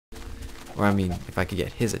Or I mean, if I could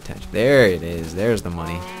get his attention. There it is. There's the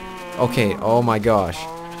money. Okay, oh my gosh.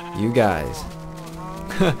 You guys.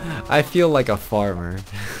 I feel like a farmer.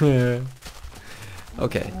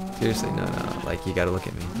 Okay, seriously, no. Like, you gotta look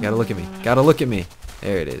at me. You gotta look at me. Gotta look at me.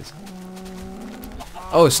 There it is.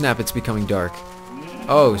 Oh, snap, it's becoming dark.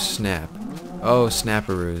 Oh, snap. Oh,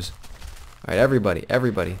 snapperoos. Alright,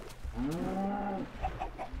 everybody.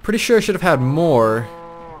 Pretty sure I should have had more.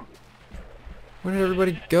 Where did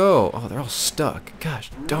everybody go? Oh, they're all stuck. Gosh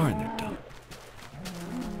darn, they're dumb.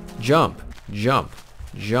 Jump.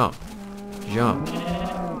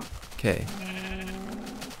 Okay.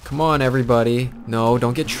 Come on, everybody. No,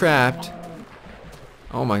 don't get trapped.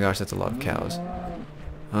 Oh my gosh, that's a lot of cows.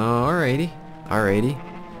 Alrighty.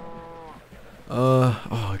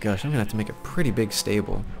 Oh gosh, I'm gonna have to make a pretty big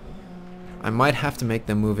stable. I might have to make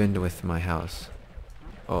them move in with my house.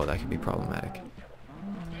 Oh, that could be problematic.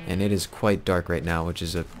 And it is quite dark right now, which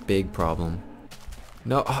is a big problem.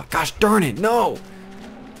 No, oh gosh darn it, no!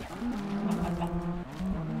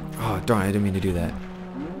 Oh darn, I didn't mean to do that.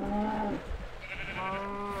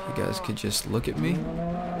 You guys could just look at me.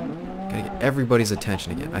 Gotta get everybody's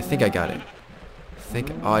attention again. I think I got it.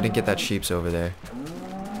 Oh, I didn't get that sheep's over there.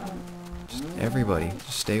 Just everybody,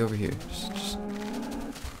 just stay over here. Just.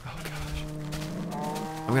 Oh gosh.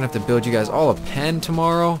 I'm gonna have to build you guys all a pen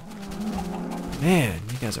tomorrow. Man,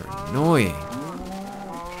 you guys are annoying.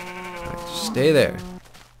 Alright, just stay there.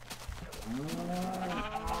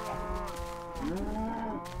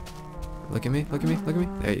 Look at me.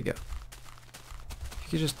 There you go. You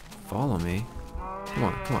could just follow me. Come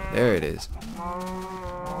on. There it is.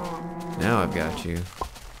 Now I've got you.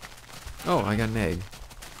 Oh, I got an egg.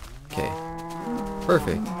 Okay.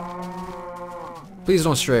 Perfect. Please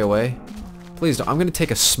don't stray away. Please don't. I'm going to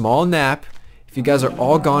take a small nap. If you guys are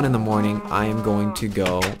all gone in the morning, I am going to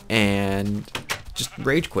go and just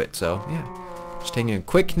rage quit. So, yeah. Just taking a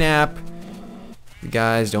quick nap. You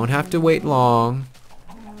guys don't have to wait long.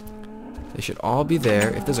 They should all be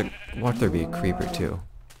there. If there's a... What if there be a creeper too?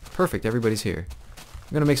 Perfect, everybody's here.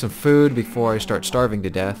 I'm gonna make some food before I start starving to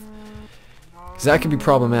death. Because that could be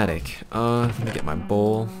problematic. Let me get my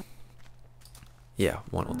bowl. Yeah,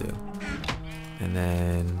 one will do. And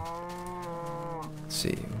then... Let's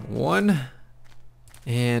see. 1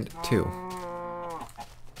 and 2.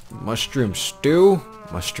 Mushroom stew?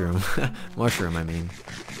 Mushroom, I mean.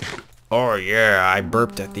 Oh yeah, I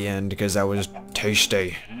burped at the end because that was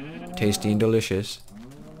tasty. Tasty and delicious.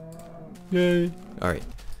 Yay. Alright.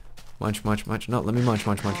 Munch. No, let me munch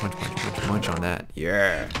on that.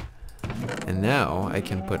 Yeah. And now I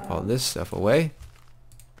can put all this stuff away.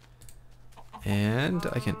 And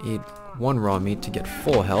I can eat 1 raw meat to get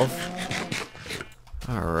full health.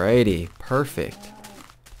 Alrighty. Perfect.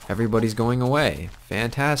 Everybody's going away.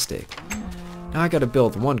 Fantastic. Now I gotta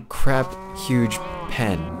build 1 crap huge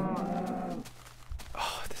pen.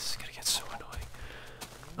 Oh, this is gonna get so annoying.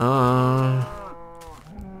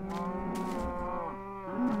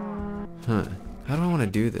 How do I want to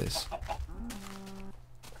do this?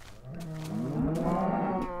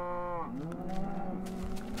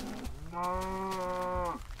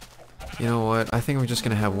 You know what? I think I'm just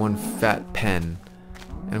gonna have 1 fat pen.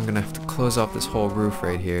 And I'm gonna have to close off this whole roof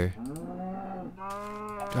right here.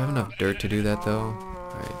 Do I have enough dirt to do that though?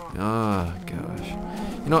 Alright. Oh gosh.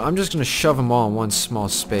 You know, I'm just gonna shove them all in 1 small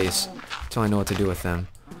space until I know what to do with them.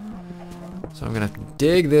 So I'm gonna have to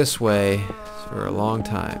dig this way for a long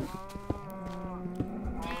time.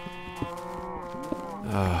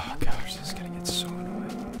 Oh gosh, this is gonna get so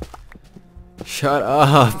annoying. Shut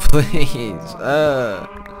up, please. Oh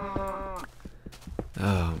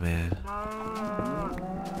man.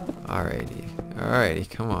 Alrighty,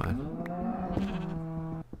 come on.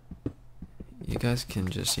 You guys can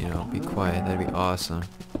just, you know, be quiet. That'd be awesome.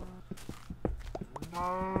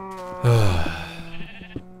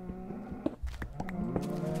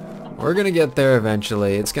 We're gonna get there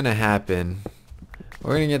eventually. It's gonna happen.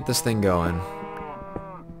 We're gonna get this thing going.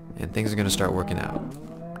 And things are gonna start working out.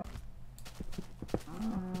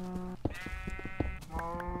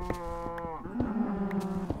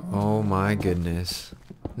 Oh my goodness.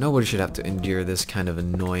 Nobody should have to endure this kind of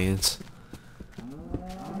annoyance.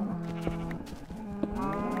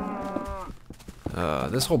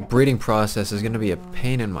 This whole breeding process is gonna be a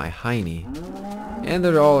pain in my hiney. And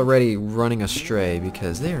they're already running astray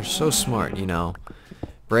because they are so smart, you know.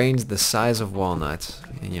 Brains the size of walnuts.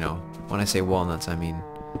 And, you know, when I say walnuts, I mean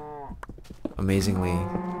amazingly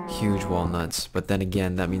huge walnuts. But then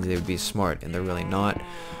again, that means they would be smart, and they're really not.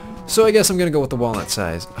 So I guess I'm gonna go with the walnut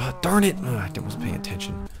size. Oh, darn it! Oh, I wasn't paying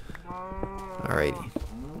attention. Alrighty.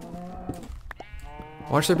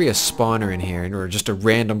 Watch there be a spawner in here, or just a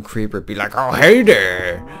random creeper be like, oh, hey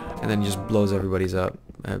there! And then just blows everybody's up.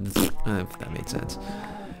 If that made sense.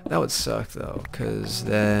 That would suck, though, because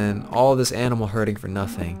then all this animal hurting for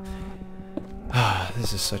nothing.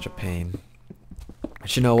 This is such a pain.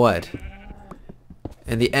 But you know what?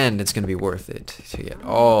 In the end, it's going to be worth it to get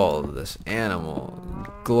all of this animal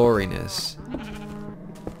gloriness.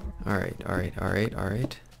 Alright, alright, alright,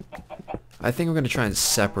 alright. I think I'm going to try and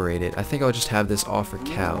separate it. I think I'll just have this all for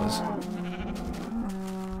cows.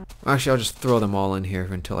 Actually, I'll just throw them all in here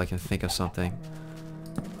until I can think of something.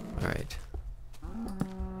 Alright.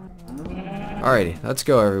 Alrighty, let's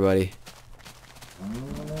go, everybody.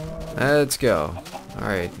 Let's go.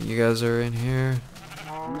 Alright, you guys are in here.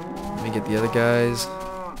 Let me get the other guys.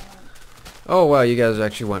 Oh wow, you guys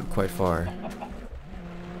actually went quite far. Man,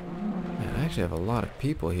 I actually have a lot of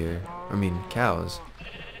people here. I mean, cows.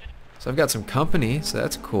 So I've got some company, so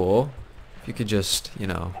that's cool. If you could just, you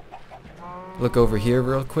know, look over here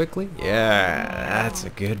real quickly. Yeah, that's a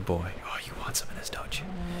good boy. Oh, you want some of this, don't you?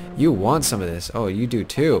 You want some of this. Oh, you do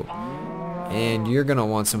too. And you're gonna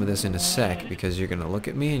want some of this in a sec, because you're gonna look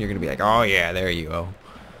at me and you're gonna be like, oh yeah, there you go.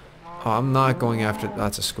 Oh, I'm not going after...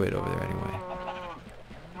 That's a squid over there anyway.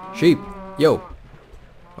 Sheep! Yo!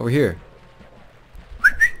 Over here.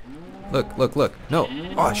 Look, look, look. No.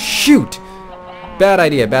 Oh, shoot! Bad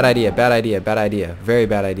idea, bad idea, bad idea, bad idea. Very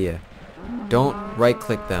bad idea. Don't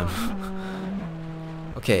right-click them.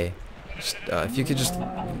 Okay. Just, if you could just...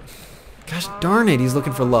 Gosh darn it, he's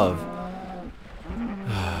looking for love.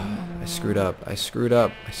 I screwed up. I screwed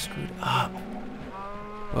up. I screwed up.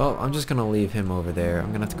 Well, I'm just gonna leave him over there.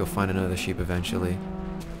 I'm gonna have to go find another sheep eventually.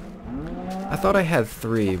 I thought I had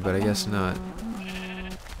 3, but I guess not.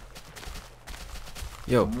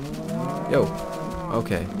 Yo. Yo.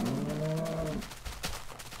 Okay.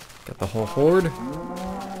 Got the whole horde.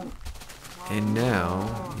 And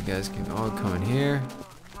now, you guys can all come in here.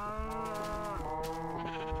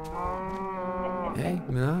 Hey,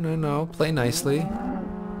 no, no, no. Play nicely.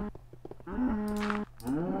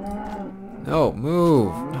 No,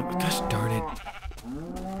 move! No, gosh darn it.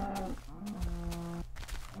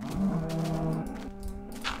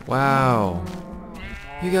 Wow.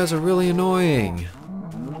 You guys are really annoying.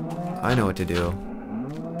 I know what to do.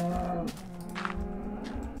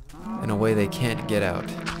 In a way they can't get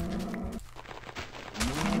out.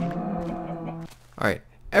 Alright,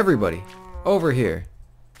 everybody, over here.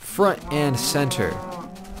 Front and center.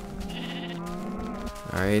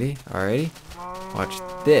 Alrighty, alrighty. Watch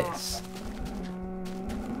this.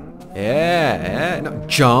 Yeah, yeah, no,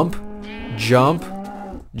 jump, jump,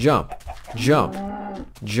 jump, jump,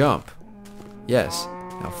 jump. Yes,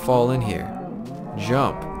 now fall in here.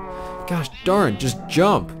 Jump. Gosh darn, just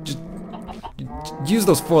jump. Just use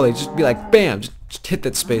those forelegs, just be like, bam, just hit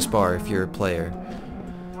that space bar if you're a player.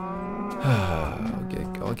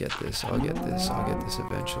 I'll get this, I'll get this, I'll get this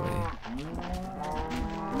eventually.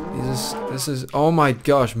 This is, oh my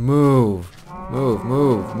gosh, move. Move,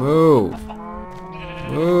 move, move.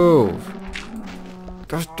 Move!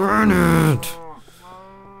 Gosh darn it!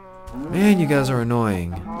 Man, you guys are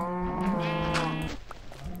annoying.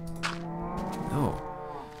 No.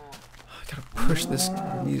 I gotta push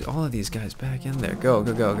all of these guys back in there. Go,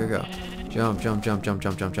 go, go, go, go. Jump, jump, jump, jump,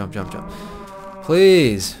 jump, jump, jump, jump, jump.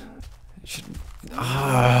 Please!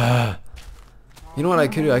 You know what I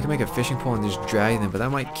could do? I could make a fishing pole and just drag them, but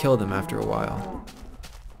that might kill them after a while.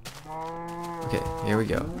 Okay, here we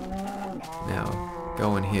go. Now,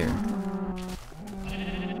 go in here.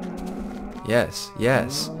 Yes,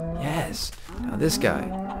 yes, yes. Now this guy.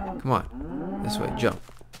 Come on. This way, jump.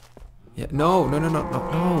 Yeah, no, no, no, no, no,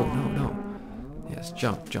 no, no, no. Yes,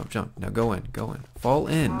 jump, jump, jump. Now go in, go in. Fall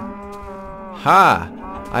in. Ha!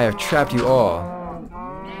 I have trapped you all.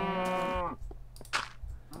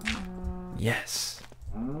 Yes.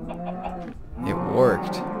 It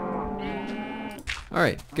worked.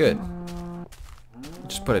 Alright, good.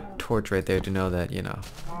 Just put a torch right there to know that, you know,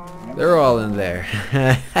 they're all in there.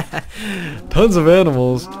 Tons of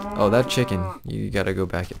animals. Oh, that chicken. You gotta go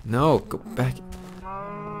back. No, go back.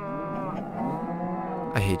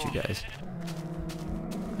 I hate you guys.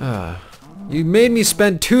 You made me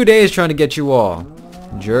spend 2 days trying to get you all.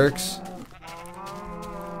 Jerks.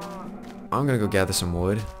 I'm gonna go gather some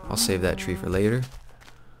wood. I'll save that tree for later.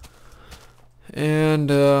 And,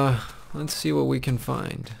 let's see what we can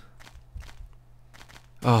find.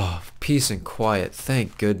 Oh, peace and quiet.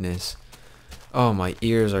 Thank goodness. Oh, my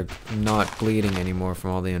ears are not bleeding anymore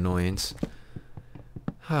from all the annoyance.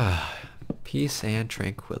 Peace and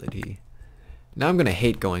tranquility. Now I'm going to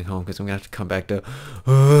hate going home because I'm going to have to come back to...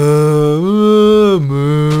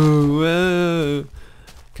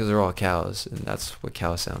 because they're all cows, and that's what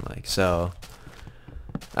cows sound like. So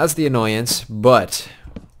that's the annoyance, but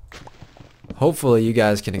hopefully you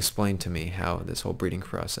guys can explain to me how this whole breeding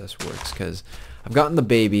process works, because I've gotten the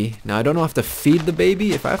baby. Now I don't know if to feed the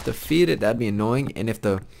baby. If I have to feed it, that'd be annoying. And if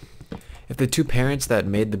the two parents that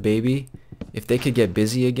made the baby, if they could get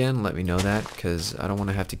busy again, let me know that, because I don't want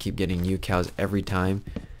to have to keep getting new cows every time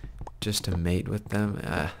just to mate with them.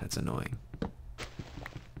 That's annoying.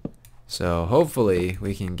 So hopefully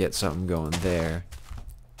we can get something going there.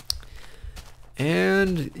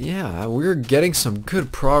 And yeah, we're getting some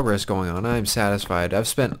good progress going on. I'm satisfied. I've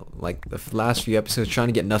spent like the last few episodes trying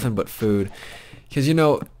to get nothing but food, because you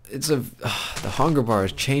know the hunger bar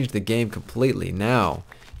has changed the game completely. Now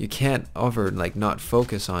you can't ever like not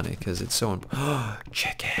focus on it because it's so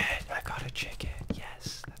chicken. I got a chicken.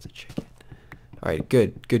 Yes, that's a chicken. All right,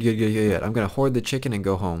 good. I'm gonna hoard the chicken and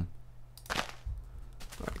go home.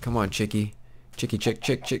 All right, come on, chickie. Chicky,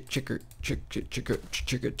 chicker.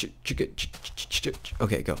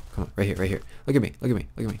 Okay, go. Come on, right here. Look at me.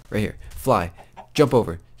 Right here. Fly. Jump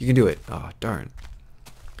over. You can do it. Oh, darn.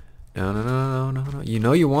 No. You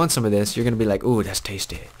know you want some of this. You're gonna be like, ooh, that's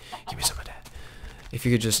tasty. Give me some of that. If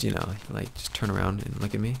you could just, you know, like, just turn around and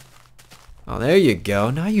look at me. Oh, there you go.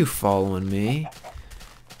 Now you following me.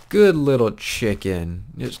 Good little chicken.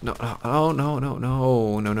 Just no.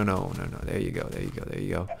 There you go.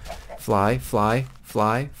 Fly.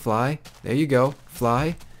 There you go.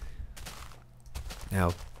 Fly.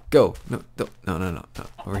 Now go. No.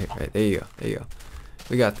 Over here. Right. There you go.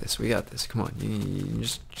 We got this. Come on. You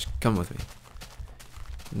just come with me.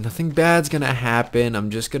 Nothing bad's gonna happen. I'm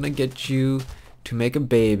just gonna get you to make a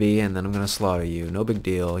baby, and then I'm gonna slaughter you. No big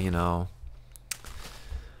deal, you know.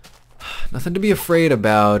 Nothing to be afraid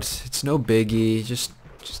about. It's no biggie. Just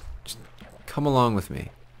come along with me.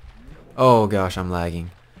 Oh gosh, I'm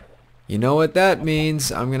lagging. You know what that means.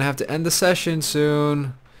 I'm gonna have to end the session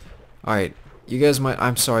soon. Alright, you guys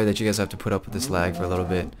I'm sorry that you guys have to put up with this lag for a little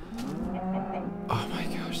bit. Oh my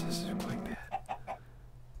gosh, this is quite bad.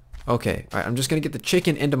 Okay, alright, I'm just gonna get the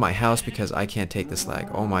chicken into my house because I can't take this lag.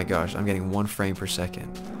 Oh my gosh, I'm getting 1 frame per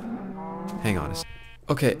second. Hang on a second.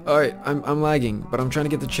 Okay, alright, I'm lagging, but I'm trying to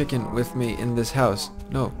get the chicken with me in this house.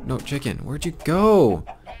 No, chicken, where'd you go?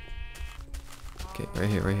 Okay, right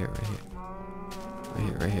here.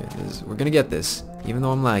 We're gonna get this, even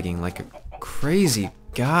though I'm lagging like a crazy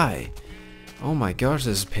guy. Oh my gosh,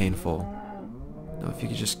 this is painful. No, if you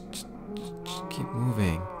could just keep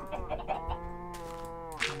moving.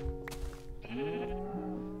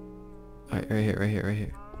 Alright, right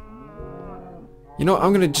here. You know,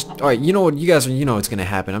 I'm gonna just, alright, you know what, you guys, you know what's gonna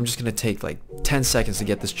happen. I'm just gonna take like 10 seconds to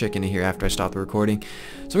get this chicken in here after I stop the recording.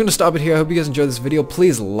 So I'm gonna stop it here. I hope you guys enjoyed this video.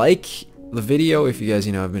 Please like the video if you guys,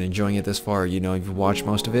 you know, have been enjoying it this far, or, you know, you've watched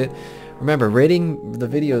most of it. Remember, rating the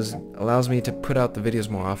videos allows me to put out the videos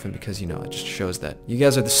more often because, you know, it just shows that you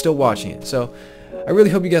guys are still watching it. So I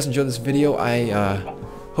really hope you guys enjoyed this video. I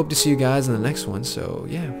hope to see you guys in the next one. So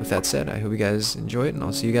yeah, with that said, I hope you guys enjoy it, and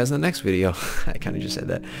I'll see you guys in the next video. I kind of just said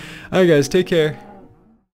that. Alright guys, take care.